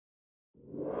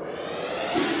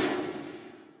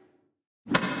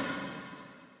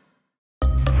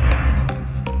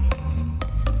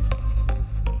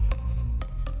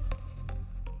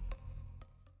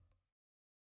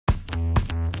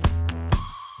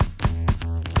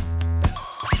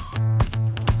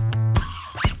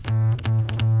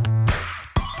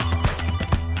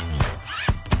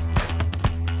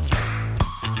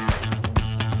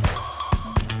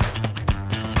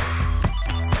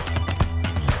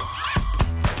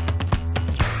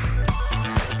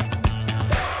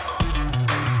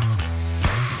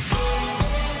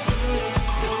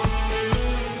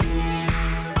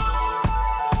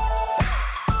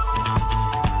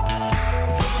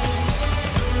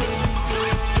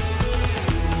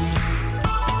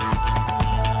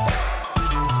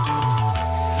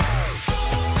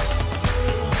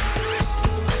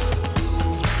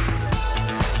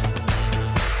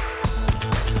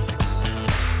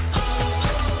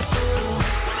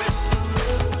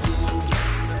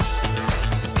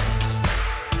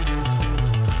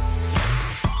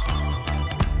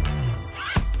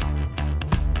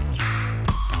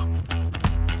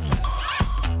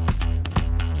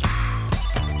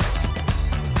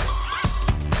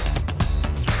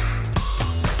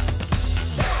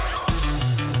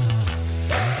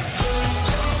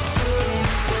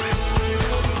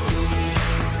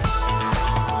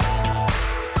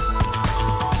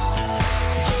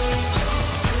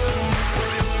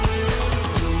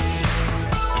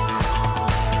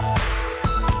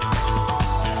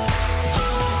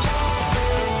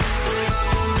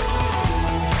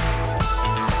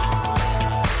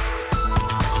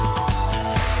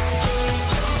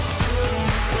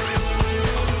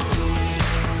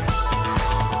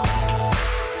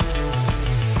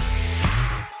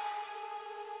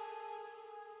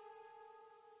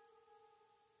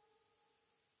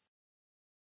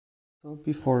So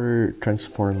before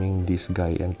transforming this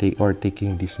guy and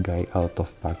taking this guy out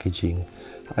of packaging,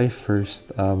 I first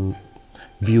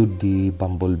viewed the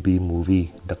Bumblebee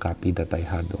movie, the copy that I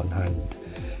had on hand.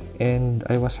 And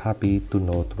I was happy to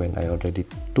note when I already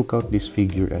took out this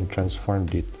figure and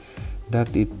transformed it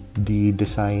that the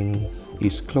design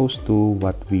is close to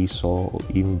what we saw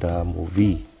in the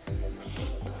movie.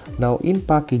 Now in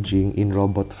packaging in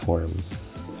robot form,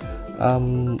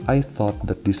 I thought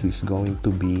that this is going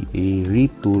to be a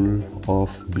retool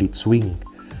of Blitzwing,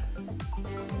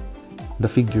 the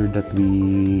figure that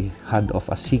we had of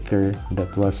a Seeker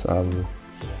that was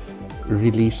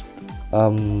released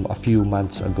a few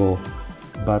months ago.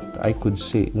 But I could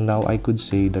say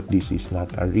that this is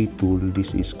not a retool,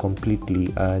 this is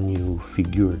completely a new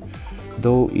figure,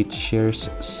 though it shares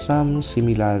some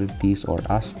similarities or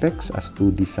aspects as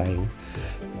to design,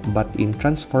 but in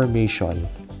transformation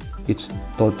it's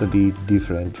totally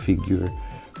different figure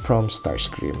from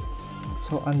Starscream.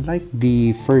 So unlike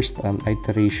the first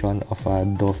iteration of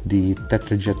the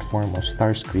Tetrajet form of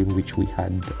Starscream, which we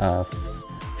had a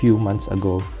few months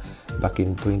ago back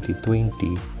in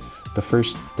 2020, the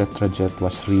first Tetrajet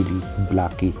was really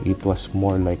blocky. It was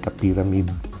more like a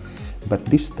pyramid. But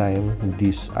this time,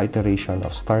 this iteration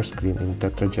of Starscream in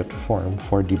Tetrajet form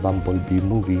for the Bumblebee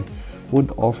movie would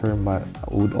offer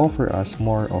us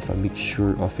more of a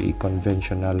mixture of a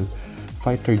conventional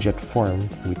fighter jet form,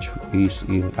 which is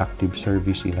in active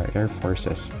service in our air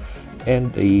forces,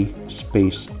 and a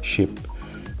spaceship.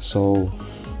 So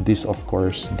this, of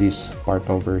course, this part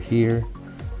over here,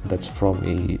 that's from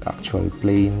a actual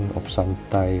plane of some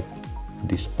type.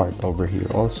 This part over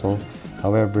here also,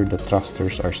 however, the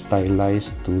thrusters are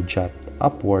stylized to jet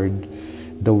upward.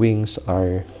 The wings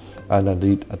are at a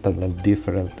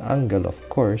different angle, of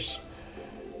course,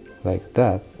 like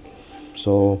that.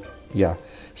 So yeah,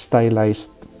 stylized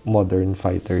modern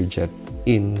fighter jet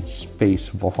in space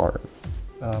form.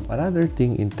 Another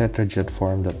thing in Tetrajet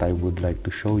form that I would like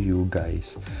to show you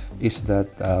guys is that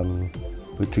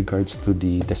with regards to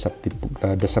the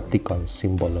Decepticon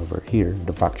symbol over here,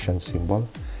 the faction symbol,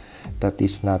 that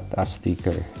is not a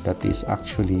sticker, that is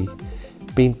actually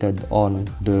painted on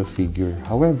the figure.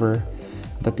 However,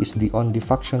 that is the only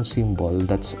faction symbol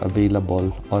that's available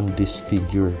on this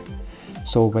figure.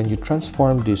 So when you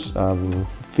transform this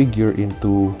figure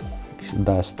into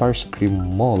the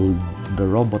Starscream mold, the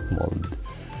robot mold,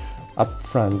 up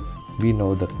front we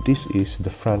know that this is the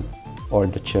front or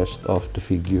the chest of the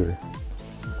figure,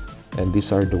 and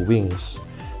these are the wings.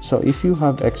 So if you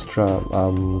have extra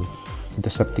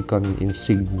Decepticon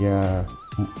insignia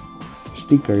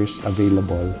stickers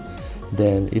available,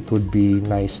 then it would be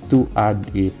nice to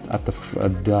add it at the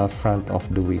front of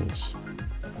the wings,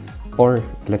 or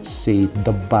let's say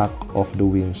the back of the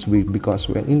wings, because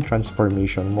when in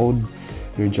transformation mode,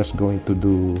 you're just going to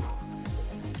do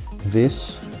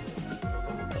this,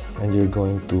 and you're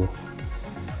going to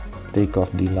take off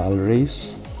the null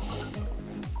rays,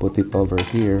 put it over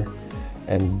here,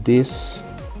 and this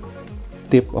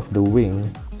tip of the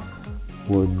wing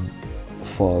would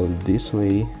fall this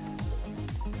way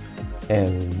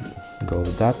and go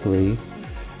that way.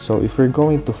 So if we're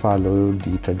going to follow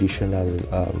the traditional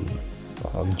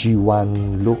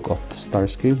G1 look of the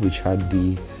Starscream, which had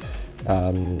the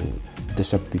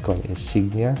Decepticon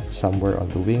insignia somewhere on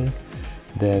the wing,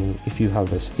 then if you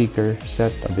have a sticker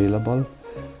set available,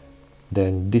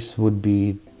 then this would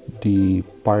be the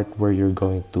part where you're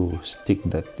going to stick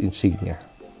that insignia,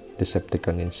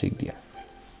 Decepticon insignia.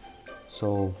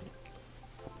 So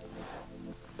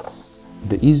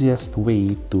the easiest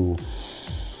way to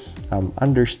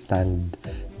understand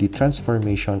the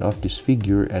transformation of this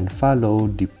figure and follow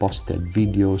the posted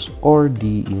videos or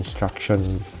the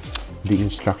instruction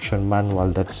manual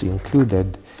that's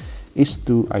included is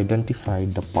to identify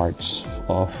the parts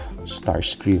of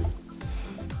Starscream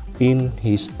in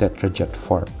his Tetrajet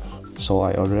form. So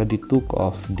I already took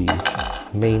off the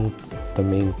main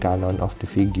cannon of the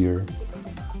figure,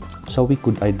 so we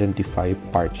could identify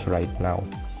parts right now.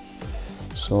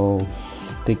 So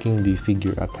taking the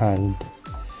figure at hand,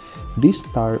 this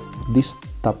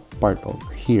top part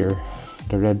over here,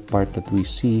 the red part that we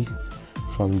see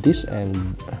from this end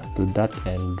to that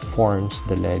end, forms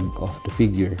the leg of the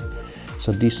figure.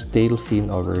 So this tail fin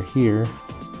over here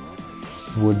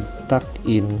would tuck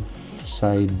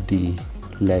inside the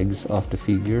legs of the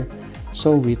figure,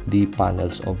 so with the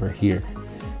panels over here,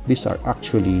 these are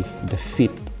actually the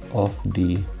feet of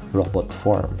the robot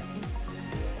form.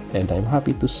 And I'm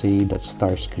happy to say that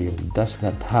Starscream does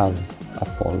not have a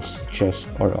false chest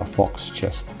or a fox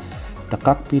chest. The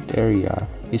cockpit area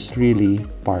is really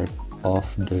part of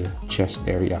the chest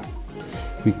area.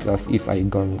 if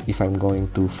I'm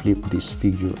going to flip this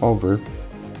figure over,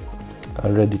 I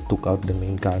already took out the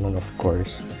main cannon, of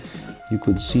course. You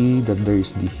could see that there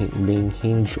is the main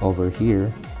hinge over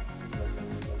here.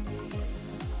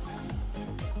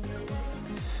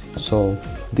 So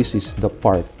this is the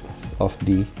part of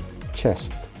the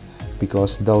chest,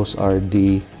 because those are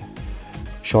the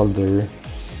shoulder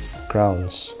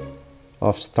crowns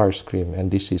of Starscream,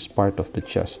 and this is part of the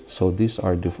chest. So these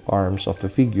are the arms of the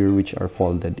figure, which are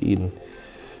folded in.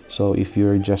 So if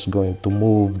you're just going to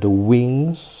move the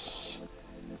wings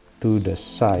to the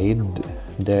side,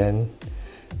 then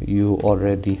you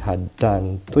already had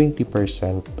done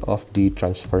 20% of the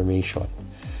transformation,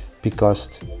 because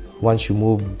once you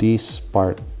move this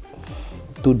part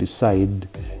to the side,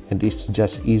 and it's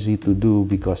just easy to do,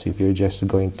 because if you're just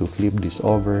going to flip this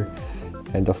over,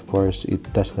 and of course it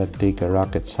does not take a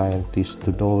rocket scientist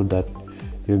to know that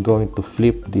you're going to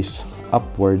flip this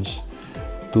upwards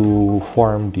to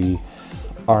form the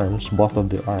arms, both of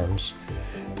the arms,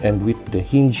 and with the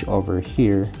hinge over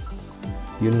here,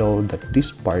 you know that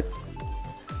this part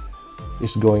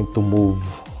is going to move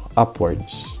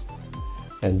upwards,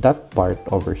 and that part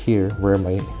over here where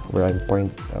I'm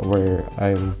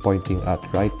pointing at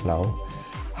right now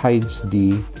hides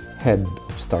the head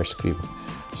of Starscream.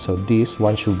 So this,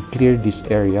 once you clear this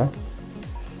area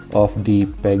of the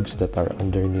pegs that are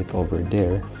underneath over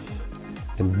there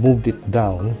and moved it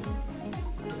down,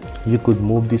 you could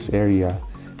move this area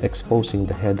exposing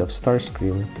the head of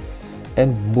Starscream,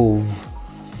 and move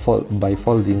by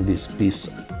folding this piece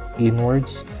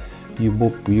inwards. You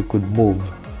could move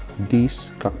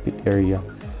this cockpit area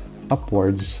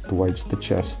upwards towards the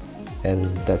chest, and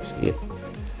that's it.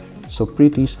 So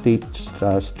pretty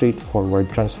straightforward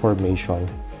transformation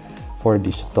for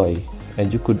this toy,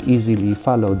 and you could easily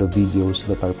follow the videos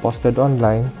that are posted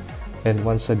online, and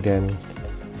once again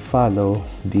follow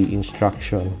the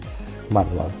instruction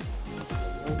manual.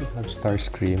 We have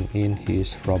Starscream in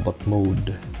his robot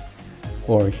mode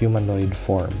or humanoid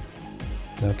form.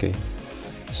 Okay,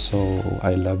 so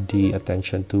I love the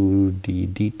attention to the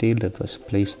detail that was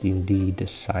placed in the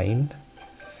design,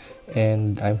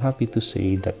 and I'm happy to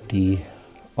say that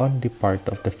on the part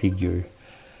of the figure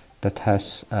that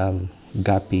has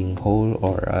gaping hole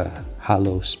or a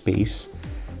hollow space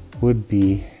would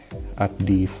be at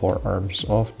the forearms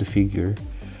of the figure.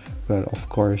 Well, of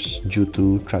course, due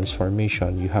to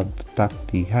transformation, you have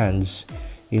tucked the hands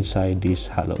inside this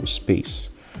hollow space.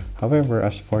 However,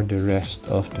 as for the rest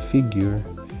of the figure,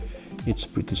 it's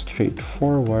pretty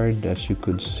straightforward. As you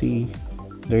could see,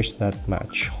 there's not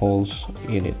much holes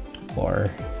in it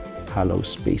or hollow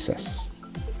spaces.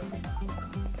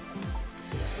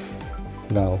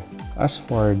 Now, as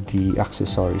for the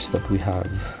accessories that we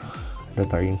have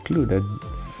that are included,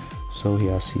 so he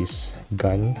has his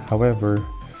gun. However,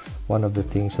 one of the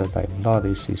things that I've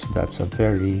noticed is that's a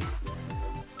very,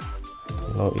 I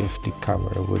don't know if the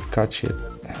camera would catch it,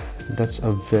 that's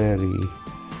a very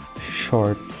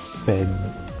short peg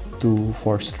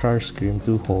for Starscream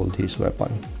to hold his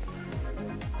weapon.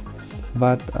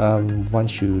 But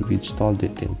once you installed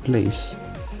it in place,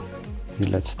 you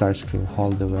let Starscream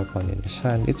hold the weapon in his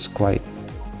hand, it's quite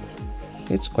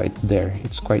there,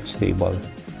 it's quite stable.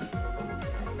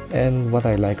 And what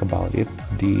I like about it,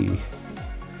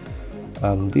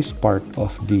 this part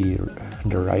of the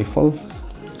rifle,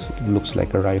 so it looks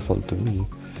like a rifle to me,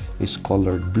 is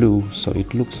colored blue, so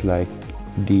it looks like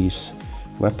this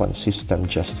weapon system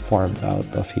just formed out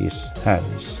of his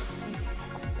hands.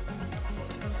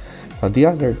 Now, the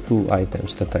other two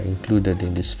items that are included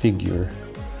in this figure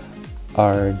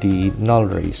are the null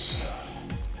rays,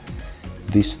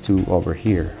 these two over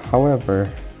here.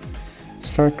 However,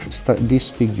 this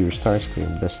figure,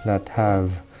 Starscream, does not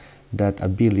have that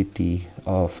ability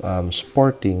of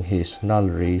sporting his null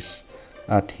rays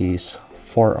at his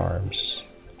forearms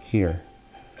here.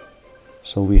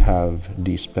 So we have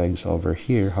these pegs over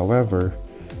here. However,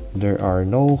 there are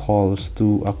no holes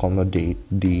to accommodate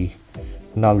the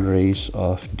null rays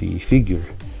of the figure.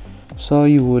 So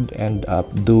you would end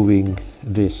up doing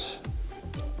this.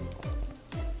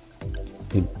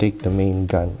 You take the main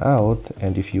gun out,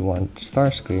 and if you want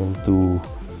Starscream to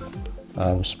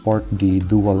sport the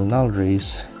dual null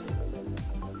rays,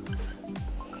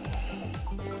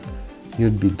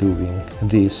 you'd be doing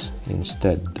this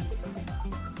instead.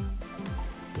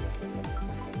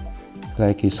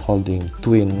 Like he's holding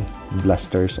twin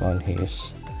blasters on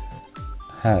his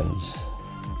hands.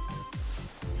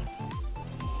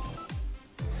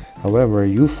 However,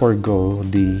 you forgo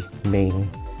the main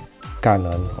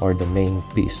cannon or the main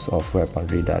piece of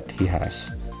weaponry that he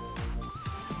has.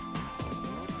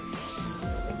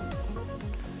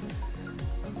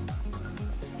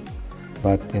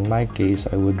 but in my case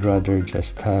I would rather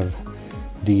just have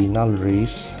the null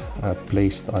rays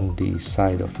placed on the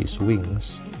side of his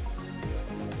wings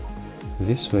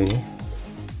this way,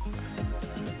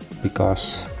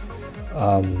 because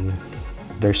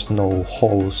there's no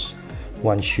holes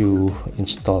once you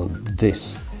install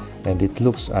this, and it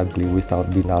looks ugly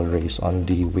without the null rays on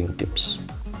the wingtips.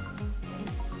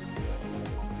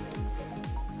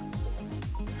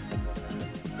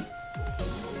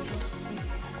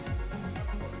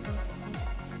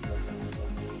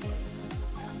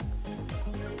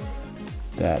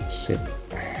 That's it.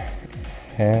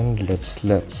 And let's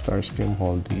let Starscream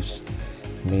hold his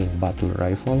main battle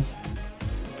rifle.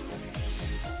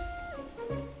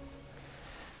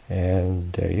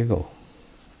 And there you go.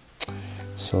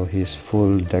 So he's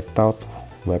full decked out,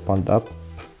 weaponed up.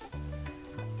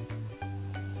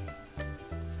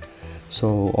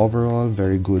 So overall,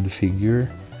 very good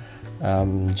figure.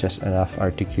 Just enough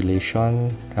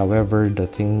articulation. However, the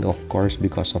thing, of course,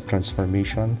 because of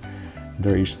transformation,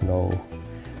 there is no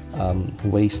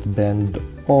waist bend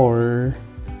or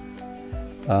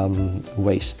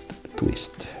waist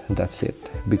twist. That's it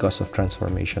because of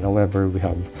transformation. However, we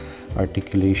have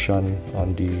articulation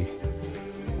on the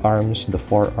arms, the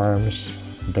forearms,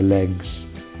 the legs,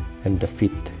 and the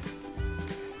feet,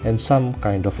 and some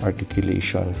kind of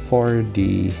articulation for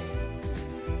the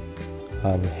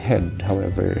head.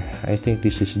 However, I think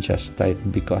this is just tight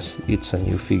because it's a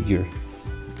new figure.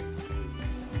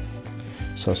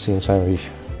 So since I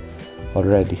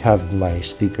already have my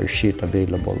sticker sheet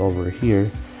available over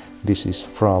here, this is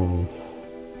from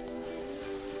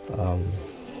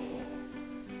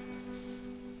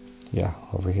yeah,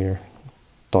 over here,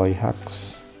 Toy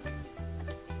Hacks.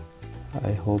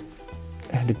 I hope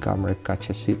the camera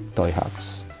catches it. Toy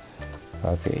Hacks.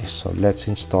 Okay, so let's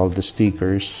install the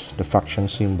stickers, the faction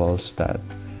symbols that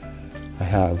I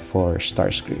have for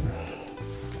Starscream.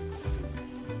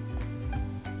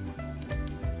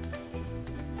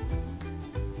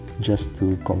 Just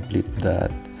to complete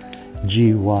that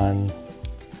G1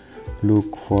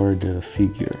 look for the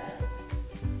figure.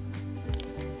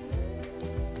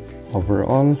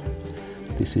 Overall,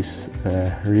 this is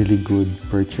a really good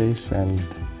purchase, and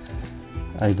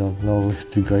I don't know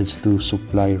with regards to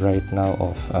supply right now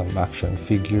of action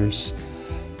figures.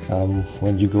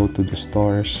 When you go to the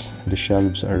stores, the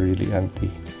shelves are really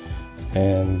empty,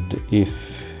 and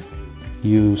if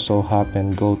you so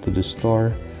happen go to the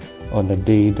store on a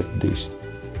day that they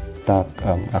stock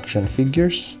action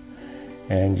figures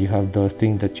and you have the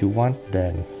thing that you want,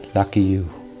 then lucky you.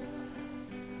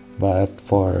 But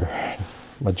for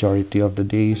majority of the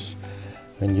days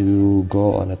when you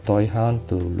go on a toy hunt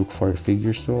to look for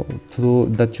figures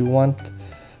that you want,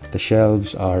 the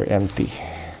shelves are empty,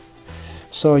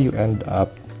 so you end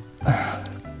up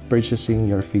purchasing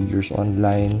your figures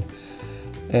online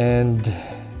and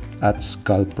at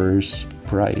scalper's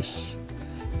price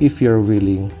if you're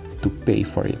willing to pay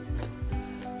for it.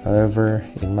 However,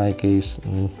 in my case,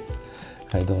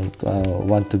 I don't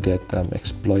want to get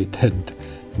exploited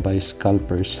by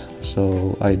scalpers,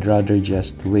 so I'd rather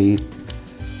just wait,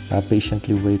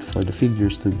 patiently wait for the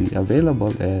figures to be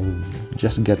available and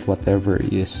just get whatever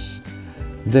is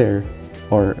there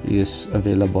or is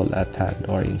available at hand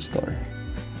or in store.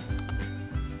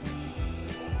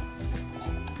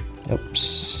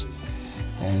 Oops.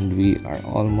 And we are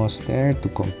almost there to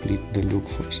complete the look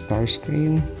for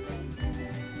Starscream.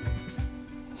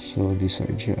 So these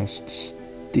are just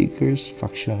stickers,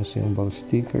 faction symbol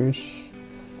stickers.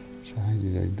 So how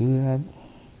did I do that?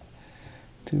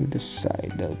 To the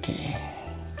side, okay.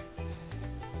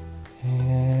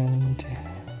 And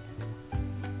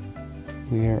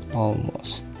we are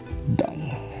almost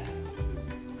done.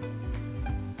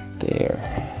 There.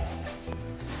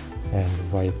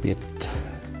 And wipe it.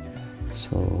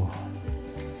 So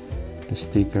the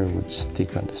sticker would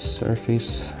stick on the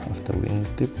surface of the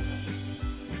wingtip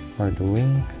or the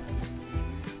wing,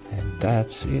 and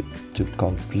that's it to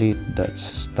complete that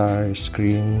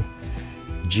Starscream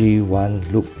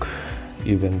G1 look,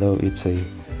 even though it's a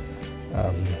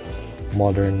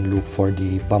modern look for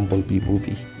the Bumblebee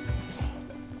movie.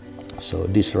 So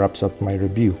this wraps up my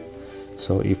review.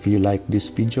 So if you like this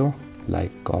video,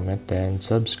 like, comment, and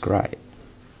subscribe.